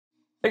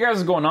Hey guys,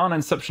 what's going on?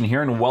 Inception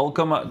here, and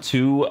welcome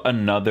to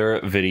another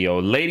video.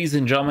 Ladies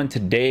and gentlemen,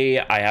 today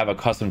I have a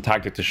custom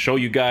tactic to show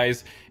you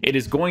guys. It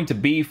is going to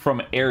be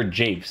from Air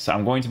Japes.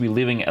 I'm going to be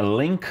leaving a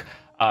link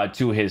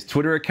to his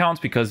Twitter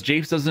account because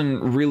Japes doesn't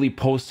really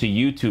post to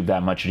YouTube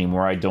that much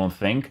anymore, I don't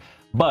think.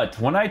 But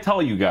when I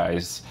tell you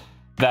guys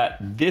that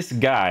this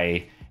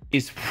guy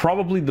is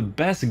probably the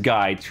best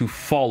guy to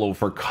follow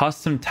for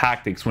custom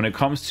tactics when it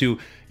comes to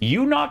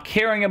you not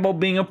caring about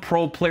being a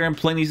pro player and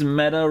playing these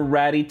meta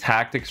ratty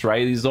tactics,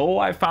 right? These, oh,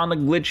 I found a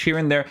glitch here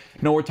and there.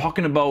 No, we're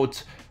talking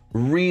about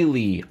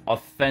really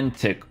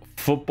authentic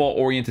football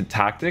oriented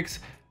tactics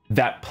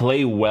that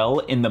play well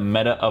in the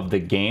meta of the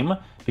game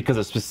because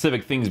of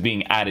specific things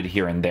being added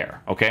here and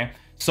there. Okay,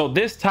 so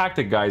this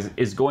tactic, guys,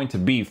 is going to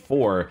be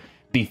for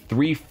the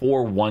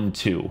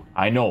 3-4-1-2.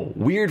 I know,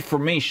 weird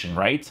formation,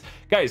 right?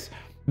 Guys,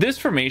 this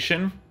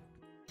formation,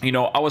 you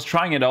know, I was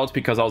trying it out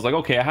because I was like,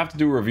 okay, I have to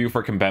do a review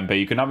for Kimpembe.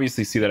 You can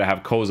obviously see that I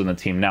have Koz on the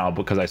team now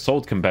because I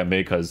sold Kimpembe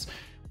because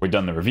we're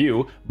done the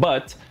review,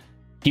 but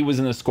he was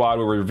in the squad.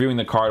 We were reviewing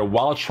the card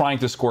while trying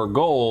to score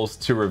goals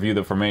to review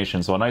the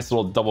formation. So a nice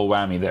little double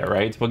whammy there,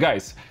 right? But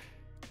guys,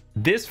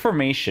 this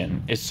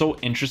formation is so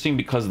interesting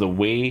because of the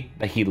way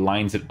that he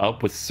lines it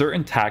up with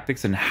certain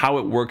tactics and how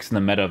it works in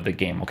the meta of the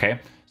game, okay?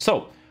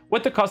 So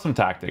with the custom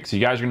tactics, you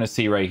guys are going to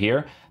see right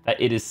here that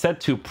it is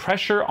set to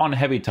pressure on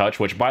heavy touch,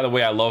 which, by the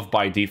way, I love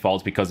by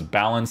default because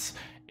balance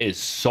is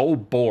so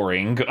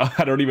boring.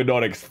 I don't even know how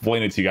to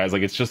explain it to you guys.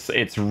 Like,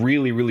 it's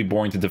really, really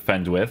boring to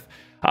defend with.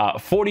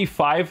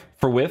 45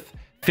 for width,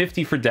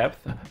 50 for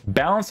depth,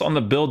 balance on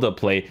the build-up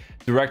play,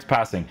 direct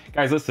passing.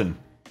 Guys, listen,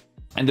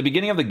 in the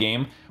beginning of the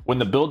game, when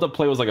the build-up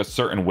play was like a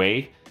certain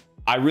way,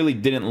 I really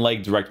didn't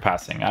like direct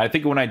passing. I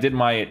think when I did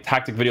my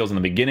tactic videos in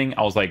the beginning,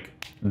 I was like,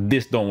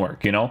 this don't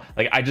work, you know?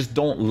 Like, I just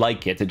don't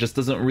like it. It just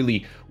doesn't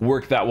really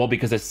work that well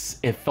because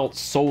it felt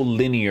so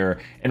linear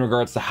in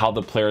regards to how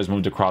the players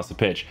moved across the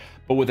pitch.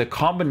 But with a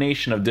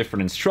combination of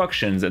different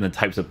instructions and the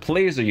types of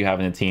players that you have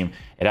in the team,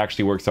 it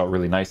actually works out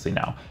really nicely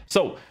now.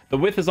 So the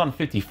width is on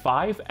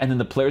 55, and then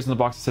the players in the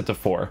box is set to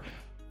 4.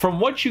 From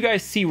what you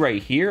guys see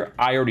right here,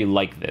 I already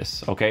like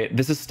this, okay?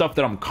 This is stuff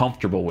that I'm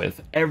comfortable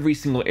with. Every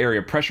single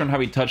area, pressure on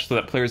heavy touch so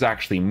that players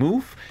actually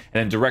move, and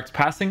then direct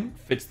passing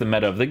fits the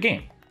meta of the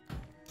game.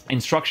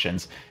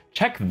 Instructions,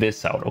 check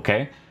this out,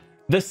 okay?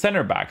 The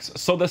center backs.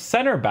 So the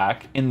center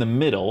back in the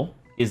middle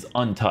is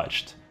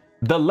untouched.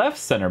 The left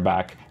center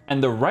back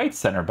and the right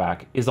center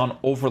back is on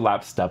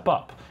overlap step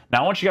up.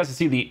 Now I want you guys to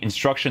see the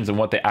instructions and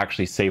what they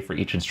actually say for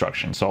each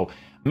instruction. So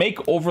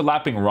make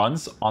overlapping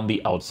runs on the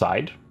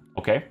outside,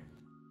 okay?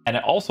 And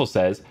it also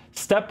says,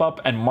 step up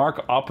and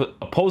mark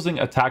opposing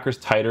attackers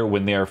tighter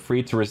when they are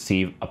free to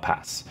receive a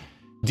pass.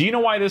 Do you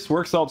know why this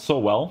works out so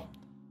well?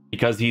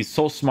 Because he's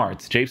so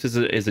smart. Japes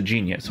is a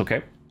genius,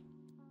 okay?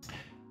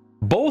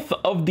 Both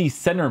of the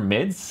center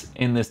mids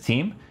in this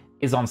team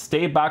is on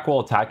stay back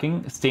while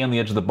attacking, stay on the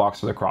edge of the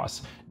box for the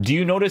cross. Do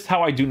you notice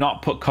how I do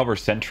not put cover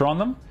center on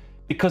them?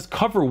 Because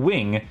cover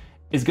wing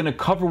is going to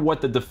cover what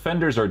the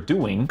defenders are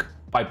doing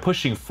by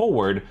pushing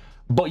forward,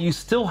 but you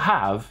still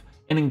have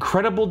an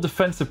incredible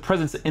defensive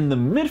presence in the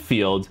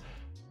midfield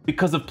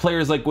because of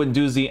players like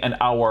Guendouzi and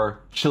Aouar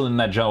chilling in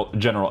that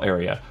general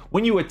area.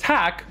 When you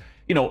attack,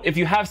 you know, if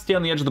you have stay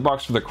on the edge of the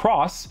box for the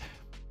cross,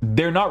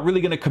 they're not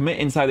really going to commit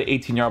inside the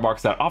 18-yard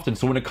box that often.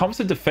 So when it comes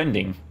to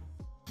defending,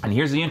 and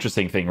here's the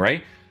interesting thing,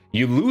 right?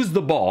 You lose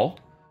the ball,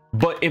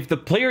 but if the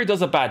player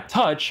does a bad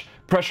touch,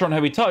 pressure on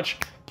heavy touch,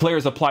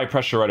 players apply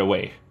pressure right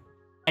away.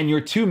 And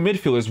your two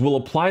midfielders will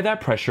apply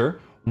that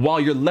pressure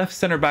while your left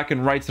center back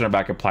and right center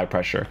back apply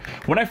pressure.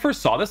 When I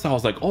first saw this, I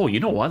was like, oh,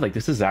 you know what? Like,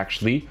 this is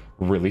actually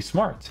really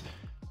smart.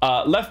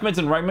 Left mids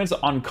and right mids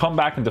on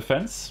comeback and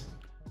defense.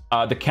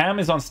 The cam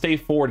is on stay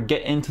forward,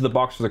 get into the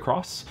box for the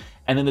cross.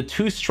 And then the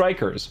two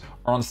strikers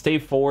are on stay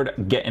forward,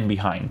 get in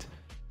behind.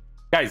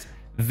 Guys,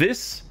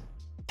 this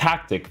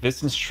tactic,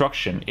 this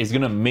instruction is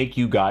going to make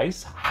you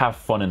guys have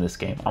fun in this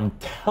game. I'm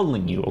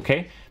telling you,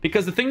 okay?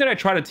 Because the thing that I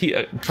try to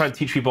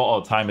teach people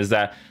all the time is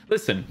that,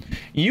 listen,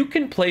 you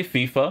can play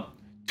FIFA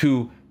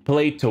to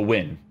play to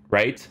win,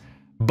 right?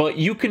 But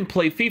you can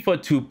play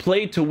FIFA to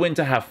play to win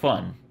to have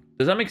fun.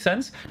 Does that make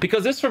sense?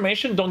 Because this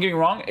formation, don't get me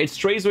wrong, it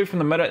strays away from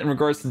the meta in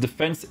regards to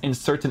defense in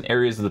certain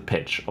areas of the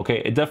pitch,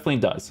 okay? It definitely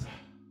does.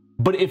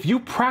 But if you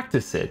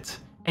practice it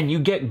and you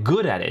get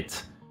good at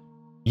it,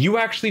 you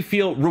actually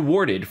feel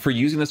rewarded for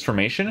using this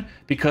formation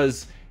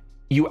because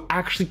you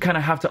actually kind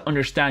of have to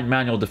understand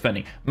manual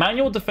defending.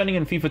 Manual defending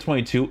in FIFA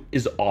 22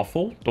 is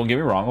awful. Don't get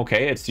me wrong,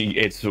 okay?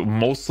 It's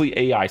mostly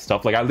AI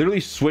stuff. Like, I literally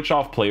switch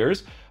off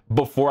players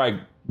before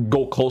I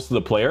go close to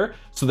the player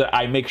so that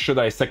I make sure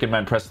that I second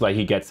man press so that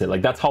he gets it.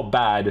 Like, that's how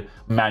bad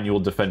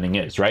manual defending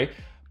is, right?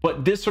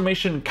 But this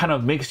formation kind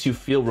of makes you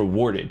feel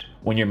rewarded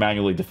when you're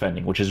manually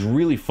defending, which is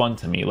really fun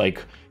to me.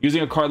 Like,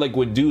 using a card like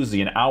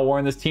Guendouzi and Aouar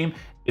in this team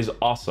is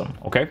awesome,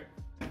 okay?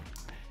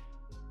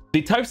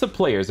 The types of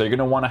players that you're going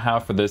to want to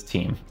have for this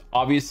team.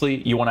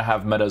 Obviously, you want to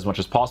have meta as much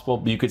as possible,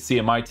 but you could see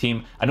in my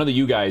team, I know that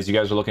you guys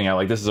are looking at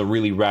like, this is a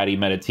really ratty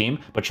meta team,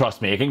 but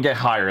trust me, it can get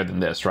higher than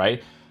this,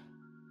 right?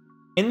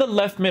 In the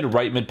left mid,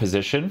 right mid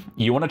position,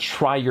 you want to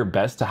try your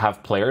best to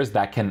have players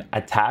that can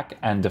attack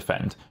and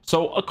defend.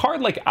 So a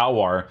card like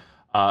Awar,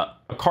 a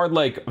card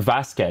like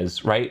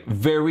Vasquez, right?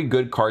 Very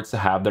good cards to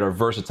have that are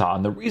versatile.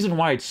 And the reason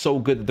why it's so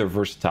good that they're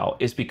versatile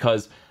is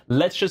because,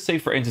 let's just say,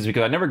 for instance,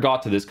 because I never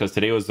got to this because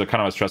today was kind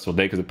of a stressful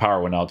day because the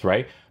power went out,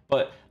 right?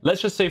 But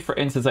let's just say, for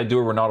instance, I do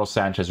a Ronaldo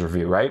Sanchez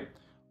review, right?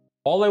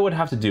 All I would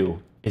have to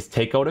do is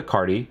take out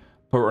Icardi,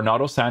 put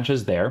Ronaldo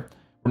Sanchez there.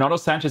 Ronaldo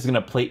Sanchez is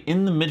going to play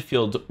in the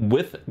midfield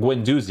with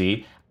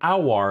Guendouzi.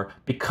 Awar,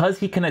 because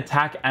he can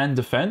attack and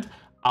defend,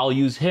 I'll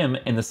use him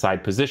in the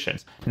side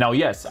positions. Now,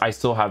 yes, I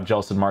still have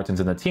Gelson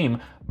Martins in the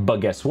team, but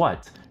guess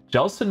what?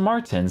 Gelson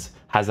Martins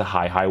has a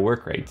high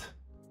work rate.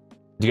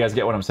 Do you guys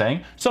get what I'm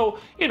saying? So,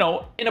 you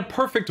know, in a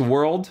perfect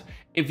world,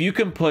 if you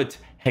can put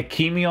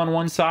Hakimi on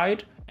one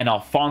side and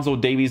Alphonso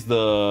Davies,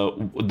 the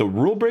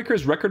rule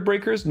breakers, record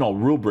breakers? No,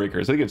 rule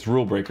breakers. I think it's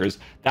rule breakers.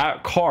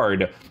 That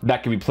card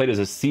that can be played as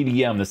a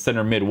CDM, the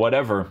center mid,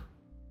 whatever,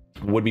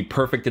 would be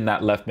perfect in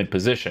that left mid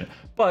position.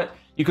 But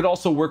you could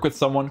also work with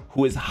someone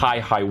who is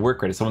high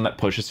work rate, someone that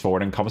pushes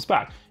forward and comes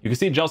back. You can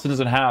see Gelson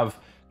doesn't have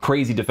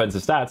crazy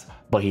defensive stats,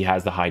 but he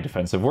has the high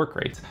defensive work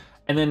rate.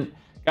 And then,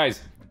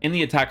 guys, in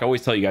the attack, I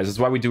always tell you guys, this is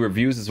why we do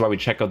reviews, this is why we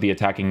check out the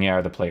attacking AI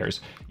of the players.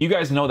 You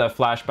guys know that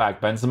flashback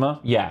Benzema,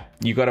 yeah,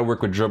 you got to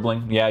work with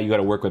dribbling, yeah, you got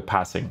to work with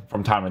passing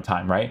from time to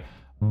time, right?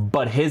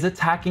 But his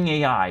attacking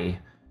AI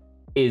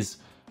is,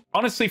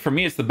 honestly, for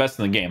me, it's the best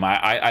in the game.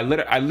 I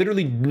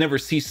literally never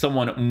see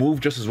someone move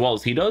just as well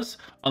as he does,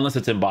 unless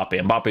it's Mbappe.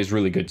 Mbappe is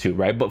really good too,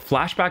 right? But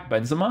flashback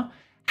Benzema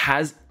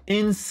has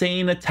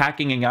insane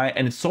attacking AI,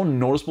 and it's so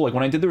noticeable. Like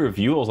when I did the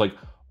review, I was like,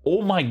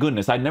 oh my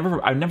goodness, I've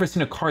never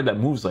seen a card that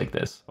moves like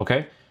this,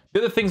 okay? The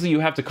other things that you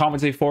have to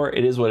compensate for,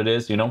 it is what it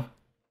is, you know?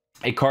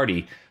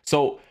 Icardi.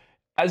 So,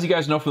 as you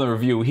guys know from the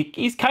review,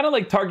 he's kind of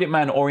like target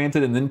man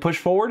oriented and then push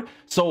forward.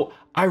 So,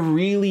 I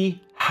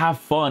really have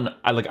fun.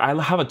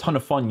 I have a ton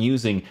of fun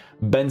using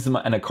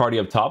Benzema and Icardi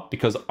up top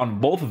because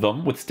on both of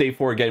them, with stay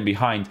forward getting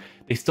behind,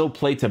 they still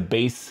play to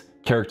base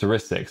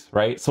characteristics,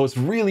 right? So, it's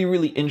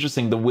really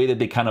interesting the way that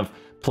they kind of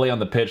play on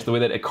the pitch, the way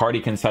that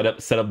Icardi can set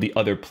up the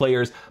other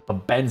players.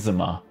 But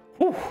Benzema,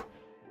 whew,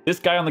 this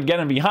guy on the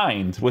getting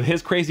behind with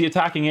his crazy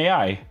attacking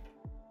AI,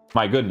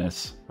 my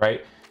goodness,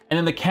 right? And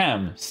then the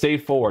cam, stay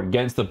forward,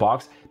 get into the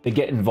box, they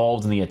get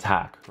involved in the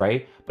attack,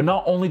 right? But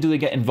not only do they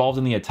get involved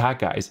in the attack,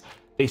 guys,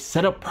 they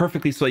set up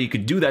perfectly so that you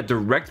could do that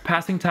direct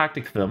passing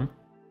tactic to them,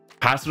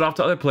 pass it off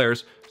to other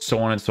players, so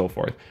on and so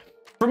forth.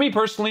 For me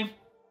personally,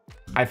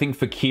 I think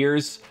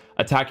Fekir's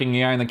attacking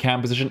AI in the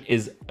cam position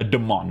is a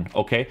demon,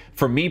 okay?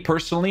 For me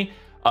personally,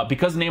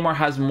 because Neymar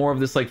has more of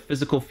this like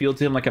physical feel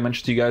to him, like I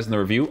mentioned to you guys in the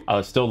review,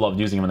 I still love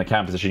using him in the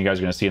cam position. You guys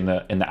are going to see in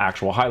the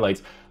actual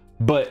highlights.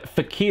 But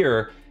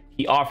Fekir,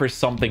 he offers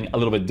something a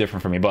little bit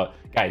different for me. But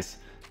guys,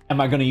 am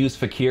I going to use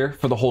Fekir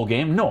for the whole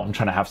game? No, I'm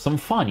trying to have some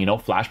fun. You know,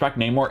 flashback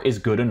Neymar is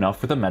good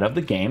enough for the meta of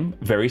the game.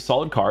 Very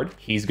solid card.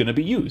 He's going to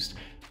be used.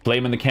 Play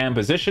him in the cam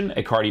position.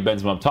 Icardi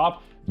bends him up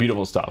top.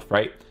 Beautiful stuff,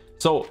 right?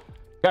 So,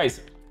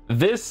 guys,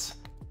 this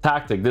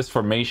tactic, this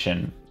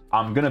formation,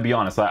 I'm going to be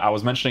honest. I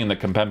was mentioning in the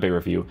Kempembe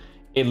review,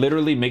 it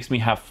literally makes me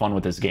have fun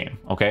with this game,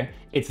 okay?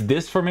 It's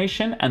this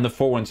formation and the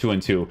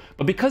 4-1-2-2.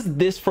 But because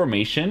this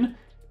formation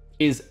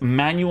is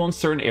manual in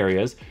certain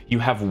areas, you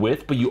have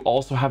width, but you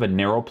also have a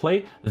narrow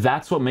play,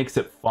 that's what makes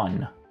it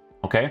fun,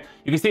 okay?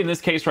 You can see in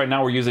this case right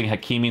now, we're using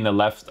Hakimi in the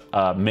left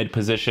mid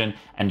position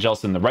and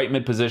Gelson in the right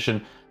mid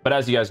position. But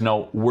as you guys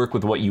know, work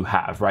with what you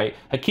have, right?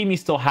 Hakimi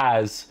still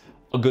has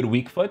a good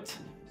weak foot.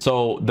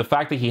 So the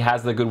fact that he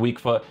has the good weak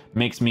foot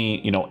makes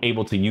me, you know,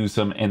 able to use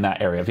him in that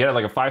area. If he had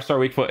like a 5-star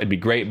weak foot, it'd be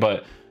great,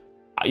 but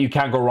you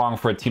can't go wrong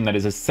for a team that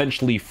is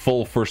essentially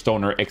full first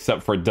owner,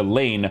 except for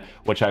Delane,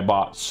 which I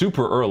bought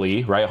super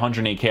early, right?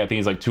 108k, I think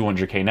he's like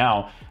 200k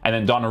now. And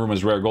then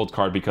Donnarumma's rare gold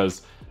card,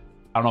 because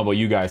I don't know about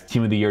you guys,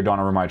 team of the year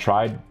Donnarumma I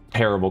tried,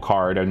 terrible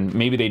card. And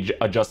maybe they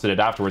adjusted it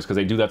afterwards because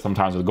they do that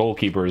sometimes with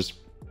goalkeepers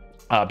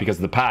because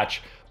of the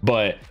patch.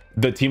 But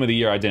the team of the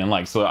year I didn't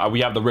like. So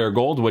we have the rare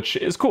gold, which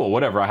is cool,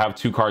 whatever. I have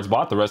 2 cards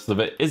bought, the rest of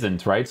it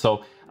isn't, right?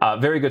 So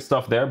very good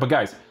stuff there. But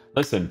guys,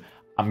 listen,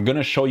 I'm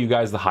gonna show you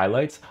guys the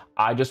highlights.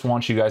 I just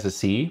want you guys to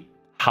see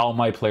how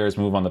my players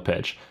move on the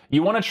pitch.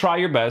 You want to try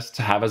your best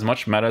to have as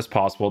much meta as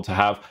possible, to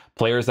have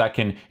players that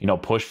can, you know,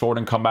 push forward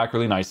and come back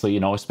really nicely, you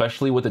know,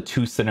 especially with the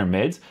 2 center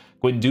mids.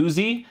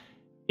 Guendouzi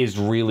is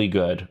really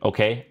good,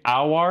 okay?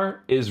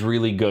 Awar is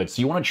really good.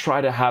 So you want to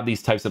try to have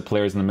these types of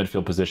players in the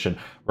midfield position.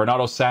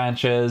 Ronaldo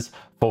Sanchez,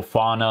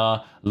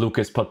 Fofana,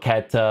 Lucas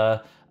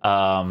Paqueta.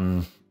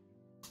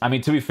 I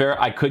mean, to be fair,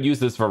 I could use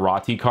this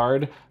Verratti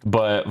card,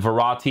 but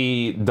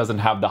Verratti doesn't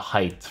have the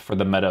height for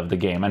the meta of the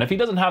game. And if he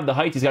doesn't have the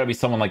height, he's got to be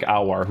someone like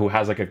Awar, who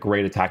has like a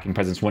great attacking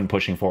presence when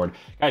pushing forward.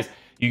 Guys,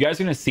 you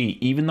guys are going to see,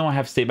 even though I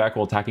have stay back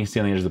while attacking, stay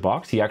on the edge of the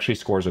box, he actually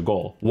scores a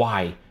goal.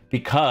 Why?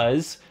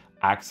 Because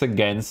acts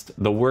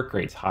against the work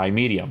rates, high,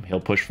 medium. He'll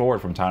push forward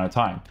from time to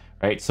time,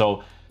 right?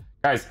 So,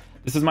 guys,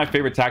 this is my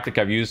favorite tactic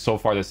I've used so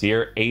far this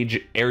year.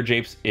 Air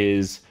Japes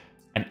is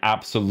an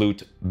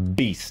absolute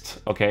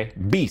beast, okay?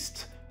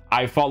 Beast.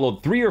 I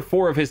followed 3 or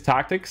 4 of his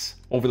tactics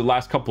over the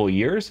last couple of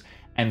years,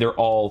 and they're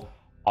all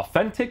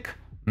authentic,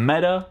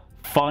 meta,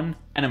 fun,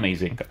 and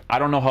amazing. I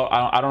don't know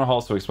how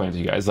else to explain it to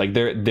you guys. Like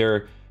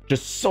they're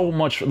just so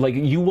much, like,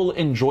 you will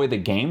enjoy the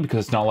game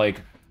because it's not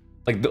like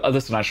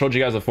listen, I showed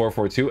you guys the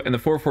 4-4-2, and the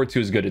 4-4-2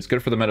 is good. It's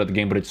good for the meta of the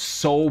game, but it's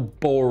so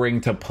boring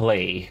to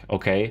play.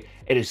 Okay,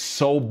 it is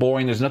so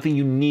boring. There's nothing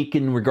unique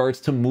in regards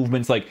to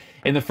movements. Like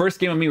in the first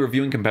game of me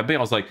reviewing Kimpembe, I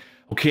was like,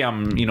 okay,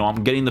 I'm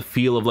getting the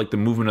feel of like the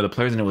movement of the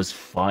players, and it was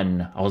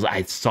fun.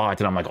 I saw it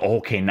and I'm like,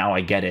 okay, now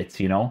I get it,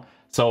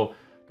 So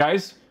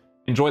guys,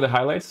 enjoy the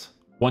highlights.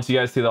 Once you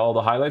guys see all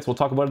the highlights, we'll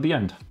talk about it at the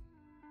end.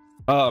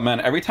 Oh man,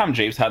 every time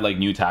Japes had like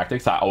new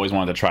tactics, I always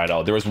wanted to try it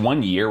out. There was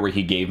one year where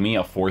he gave me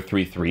a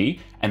 4-3-3,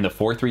 and the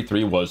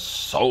 4-3-3 was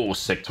so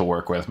sick to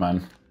work with,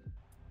 man.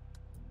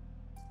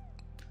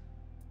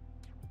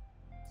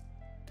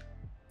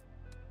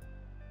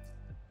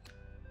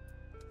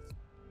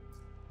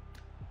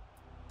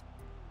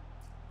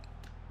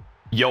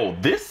 Yo,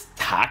 this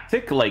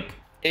tactic, like,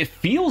 it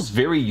feels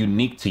very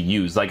unique to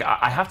use. Like,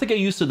 I have to get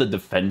used to the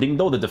defending,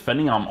 though. The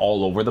defending I'm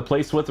all over the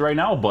place with right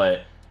now,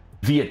 but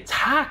the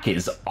attack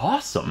is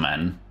awesome,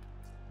 man.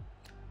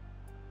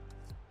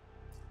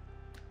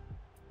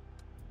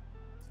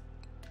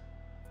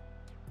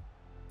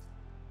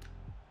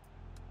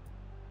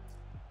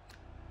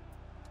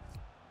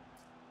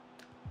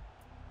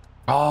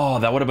 Oh,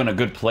 that would have been a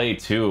good play,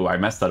 too. I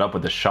messed that up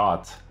with the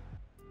shot.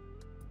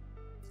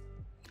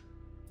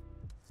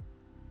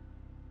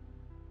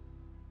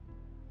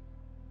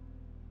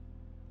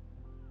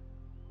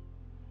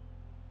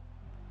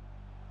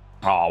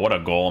 Oh, what a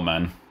goal,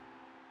 man.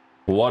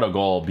 What a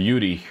goal.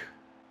 Beauty.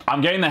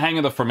 I'm getting the hang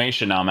of the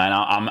formation now, man.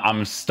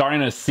 I'm starting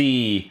to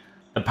see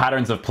the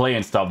patterns of play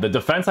and stuff. The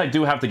defense I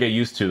do have to get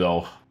used to,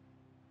 though.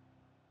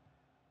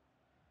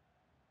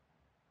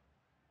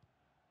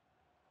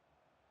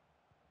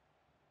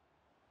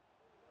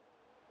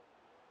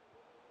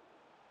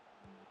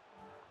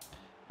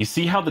 You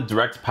see how the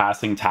direct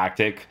passing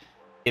tactic,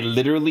 it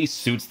literally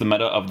suits the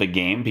meta of the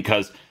game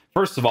because,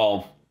 first of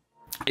all,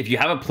 if you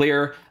have a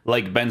player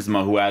like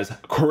Benzema who has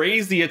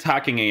crazy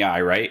attacking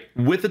AI, right?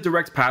 With a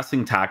direct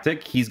passing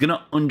tactic, he's going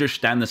to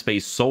understand the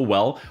space so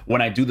well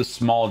when I do the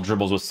small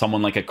dribbles with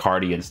someone like a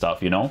Cardi and stuff,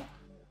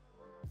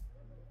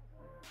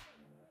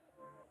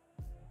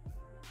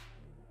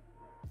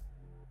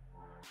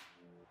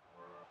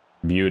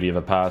 Beauty of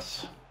a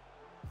pass.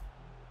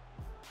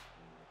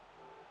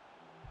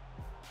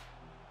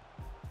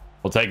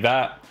 We'll take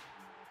that.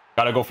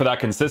 Gotta go for that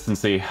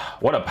consistency.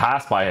 What a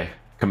pass by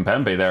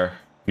Kimpembe there.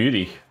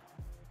 Beauty.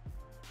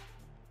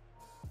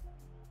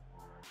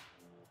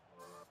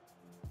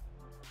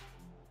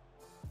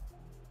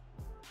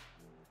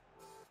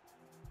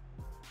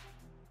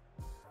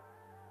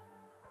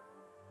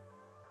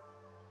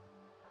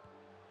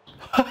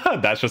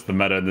 That's just the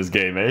meta in this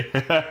game, eh?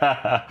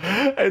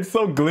 It's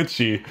so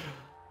glitchy.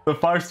 The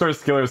 5-star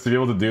skillers to be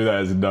able to do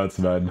that is nuts,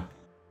 man.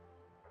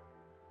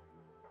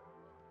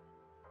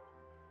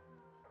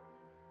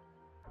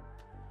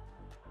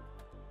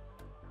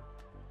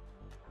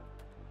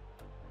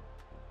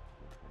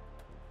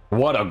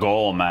 What a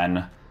goal,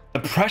 man. The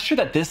pressure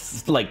that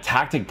this like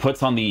tactic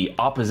puts on the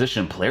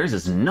opposition players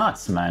is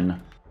nuts,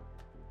 man.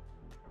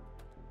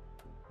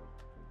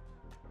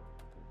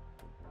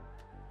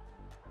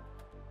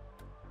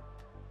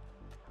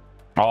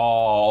 Oh,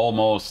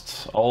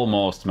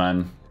 almost,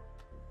 man.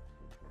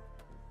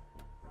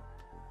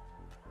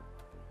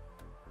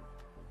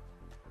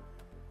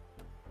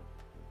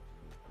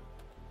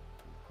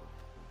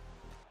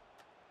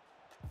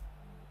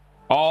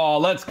 Oh,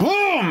 let's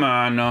go,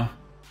 man.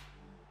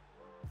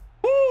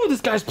 Ooh, this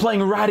guy's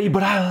playing ratty,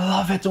 but I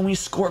love it when we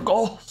score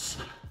goals.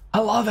 I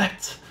love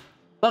it.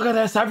 Look at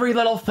this, every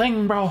little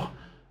thing, bro.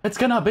 It's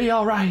gonna be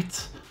all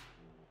right.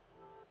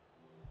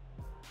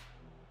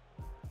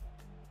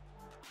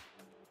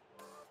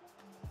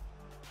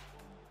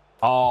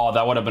 Oh,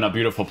 that would have been a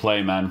beautiful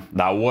play, man.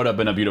 That would have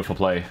been a beautiful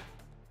play.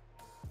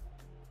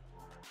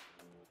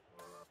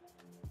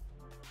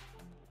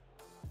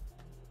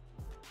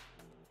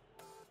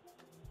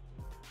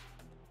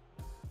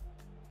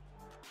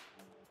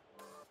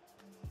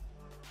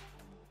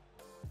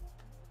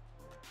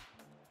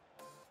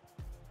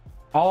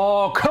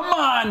 Oh, come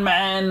on,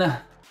 man.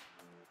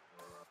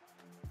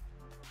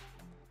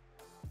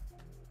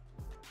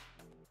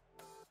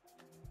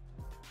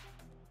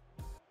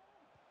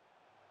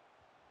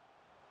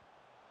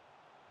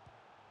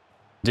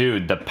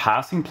 Dude, the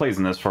passing plays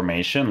in this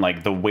formation,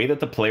 like the way that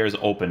the players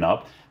open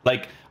up,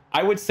 like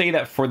I would say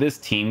that for this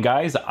team,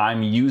 guys,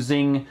 I'm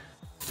using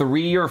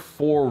 3 or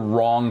 4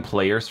 wrong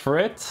players for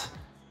it,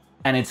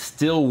 and it's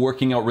still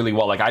working out really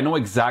well. Like I know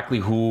exactly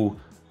who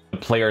the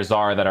players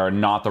are that are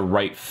not the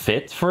right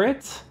fit for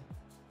it,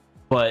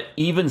 but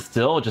even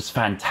still, just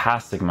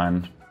fantastic,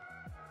 man.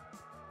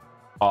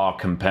 Oh,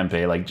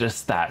 Kimpembe, like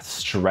just that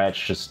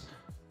stretch, just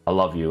I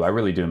love you. I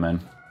really do,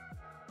 man.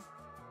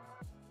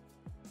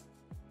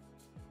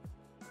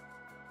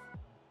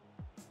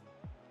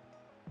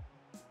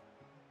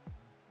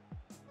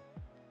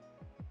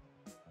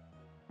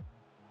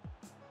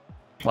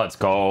 Let's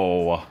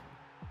go.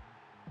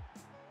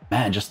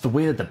 Man, just the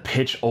way that the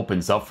pitch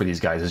opens up for these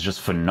guys is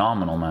just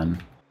phenomenal, man.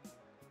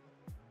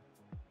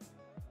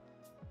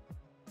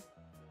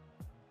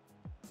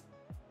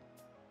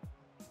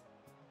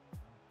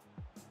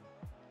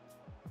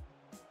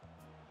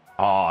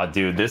 Oh,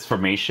 dude, this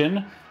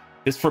formation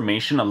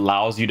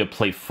allows you to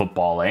play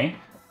football, eh?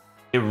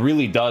 It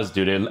really does,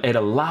 dude. It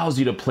allows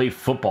you to play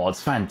football.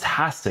 It's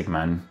fantastic,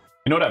 man.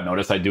 You know what I've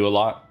noticed I do a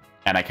lot?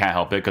 And I can't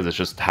help it because it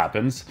just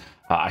happens.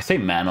 I say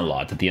man a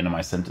lot at the end of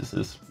my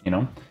sentences, you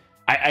know?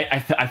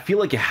 I feel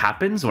like it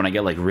happens when I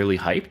get like really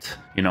hyped,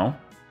 you know?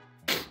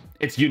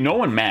 It's, you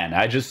know, and man,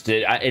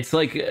 it's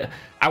like,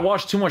 I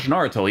watch too much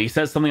Naruto. He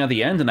says something at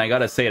the end and I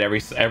gotta say it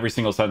every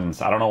single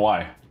sentence. I don't know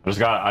why.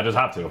 I just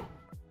have to.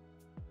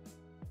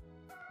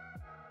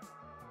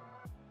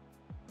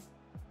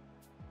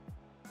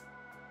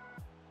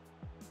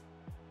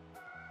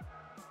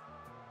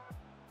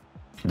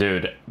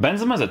 Dude,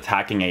 Benzema's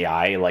attacking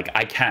AI, like,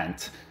 I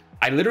can't.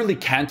 I literally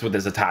can't with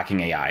his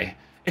attacking AI.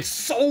 It's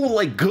so,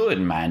 like,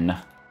 good, man.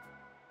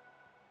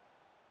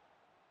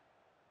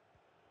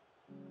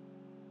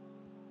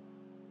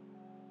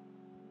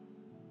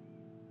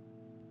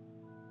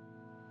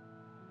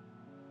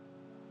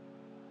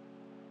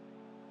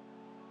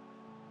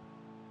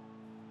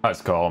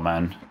 Let's go,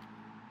 man.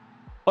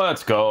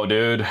 Let's go,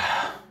 dude.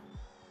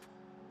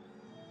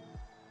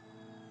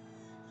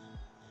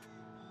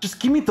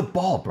 Just give me the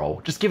ball,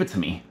 bro. Just give it to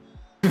me.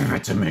 Give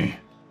it to me.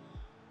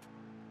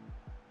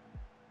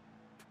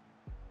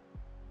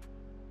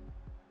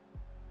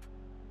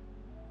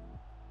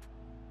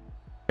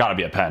 Gotta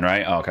be a pen,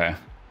 right? Okay.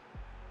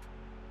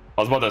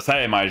 I was about to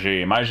say, my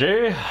G. My G?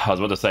 I was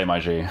about to say, my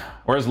G.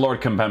 Where's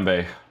Lord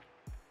Kimpembe?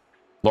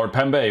 Lord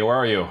Pembe, where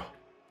are you?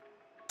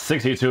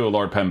 62,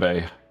 Lord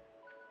Pembe.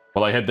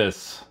 Will I hit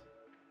this?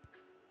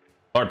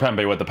 Lord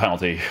Pembe with the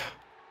penalty.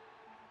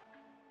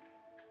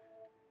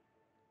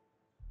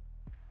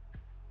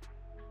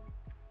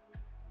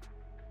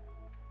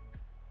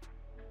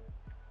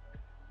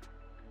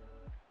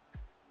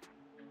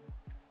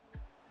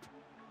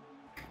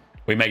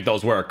 We make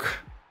those work.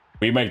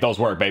 We make those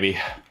work, baby.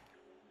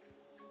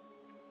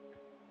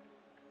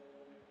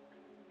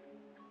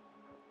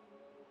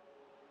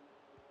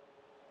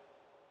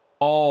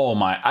 Oh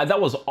my, that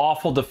was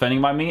awful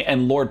defending by me,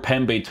 and Lord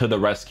Pembe to the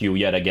rescue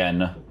yet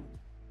again.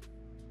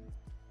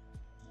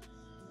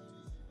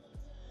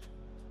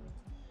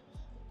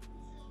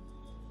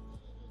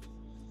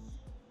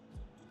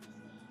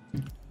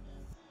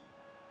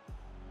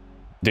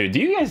 Dude,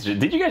 did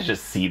you guys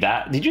just see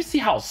that? Did you see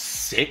how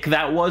sick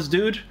that was,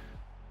 dude?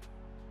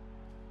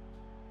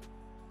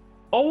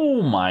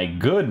 Oh my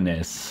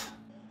goodness.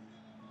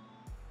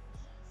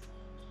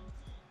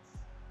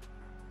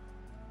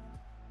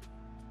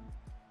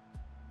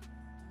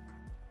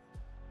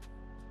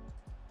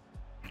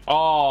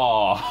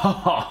 Oh.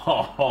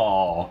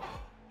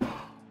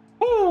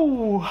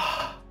 Ooh.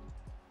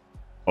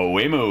 Oh,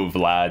 we move,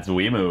 lads.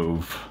 We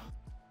move.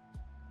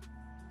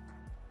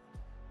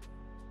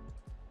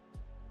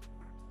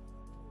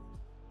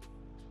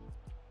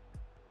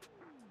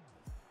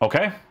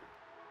 Okay.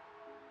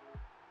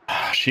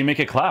 She make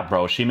it clap,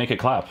 bro. She make it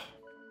clap.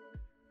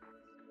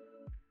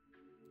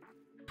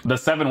 The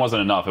 7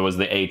 wasn't enough. It was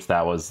the 8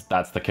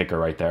 that's the kicker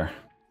right there.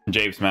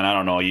 Japes, man, I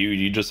don't know.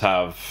 You just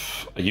have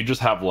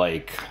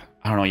like,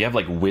 I don't know, you have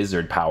like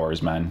wizard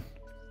powers, man.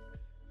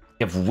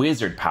 You have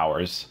wizard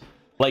powers.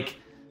 Like,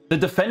 the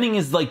defending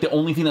is like the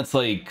only thing that's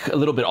like a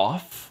little bit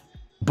off,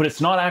 but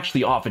it's not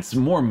actually off. It's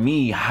more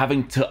me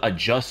having to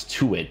adjust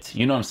to it.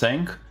 You know what I'm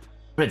saying?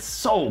 But it's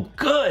so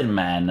good,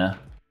 man.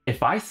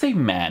 If I say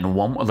man,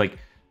 like,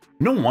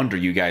 no wonder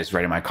you guys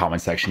write in my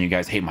comment section, you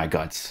guys hate my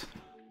guts.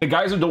 The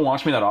guys who don't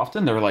watch me that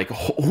often, they're like,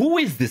 who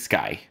is this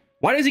guy?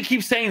 Why does he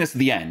keep saying this at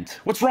the end?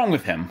 What's wrong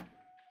with him?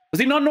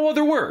 Does he not know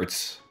other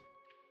words?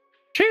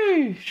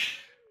 Sheesh.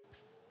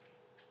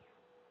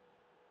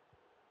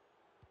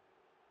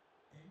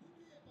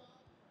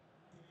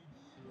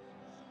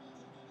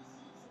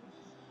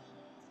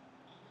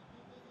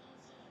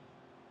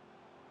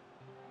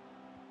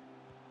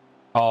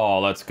 Oh,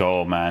 let's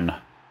go, man.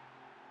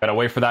 Gotta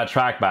wait for that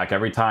track back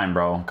every time,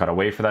 bro. Gotta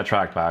wait for that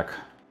track back.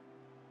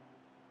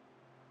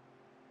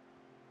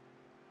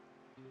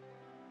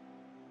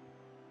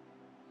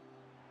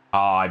 Oh,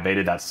 I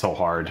baited that so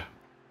hard.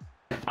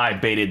 I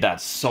baited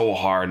that so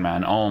hard,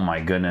 man. Oh my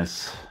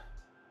goodness.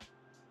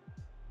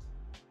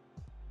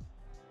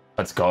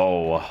 Let's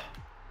go.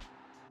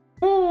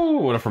 Ooh,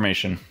 what a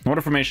formation. What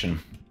a formation.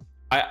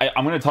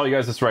 I'm going to tell you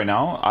guys this right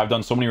now. I've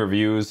done so many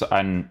reviews,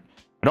 and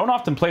I don't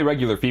often play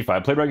regular FIFA. I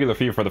played regular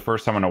FIFA for the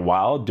first time in a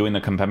while doing the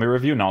Kimpembe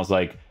review, and I was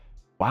like,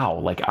 wow,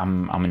 like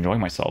I'm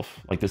enjoying myself.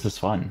 Like, this is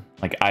fun.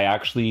 Like, I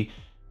actually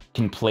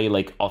can play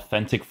like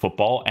authentic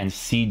football and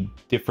see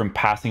different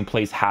passing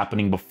plays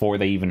happening before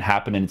they even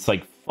happen, and it's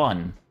like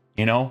fun,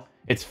 you know?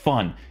 It's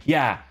fun.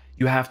 Yeah,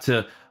 you have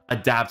to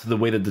adapt to the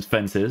way the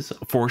defense is,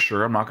 for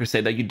sure. I'm not gonna say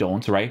that you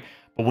don't, right?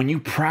 But when you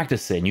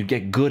practice it and you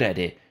get good at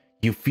it,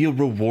 you feel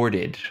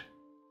rewarded,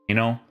 you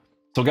know?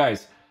 So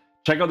guys,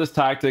 Check out this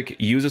tactic.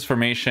 Use this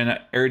formation.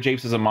 Air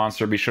Japes is a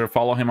monster. Be sure to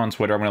follow him on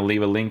Twitter. I'm going to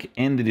leave a link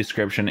in the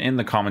description, in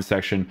the comment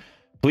section.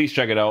 Please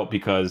check it out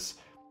because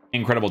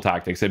incredible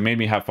tactics. It made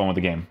me have fun with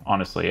the game,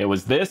 honestly. It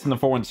was this and the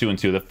 4-1-2 and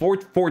 2. The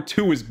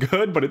 4-4-2 is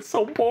good, but it's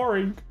so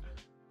boring.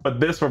 But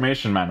this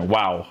formation, man,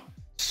 wow.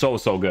 So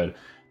good.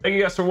 Thank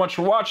you guys so much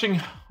for watching.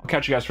 I'll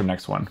catch you guys for the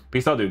next one.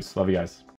 Peace out, dudes. Love you guys.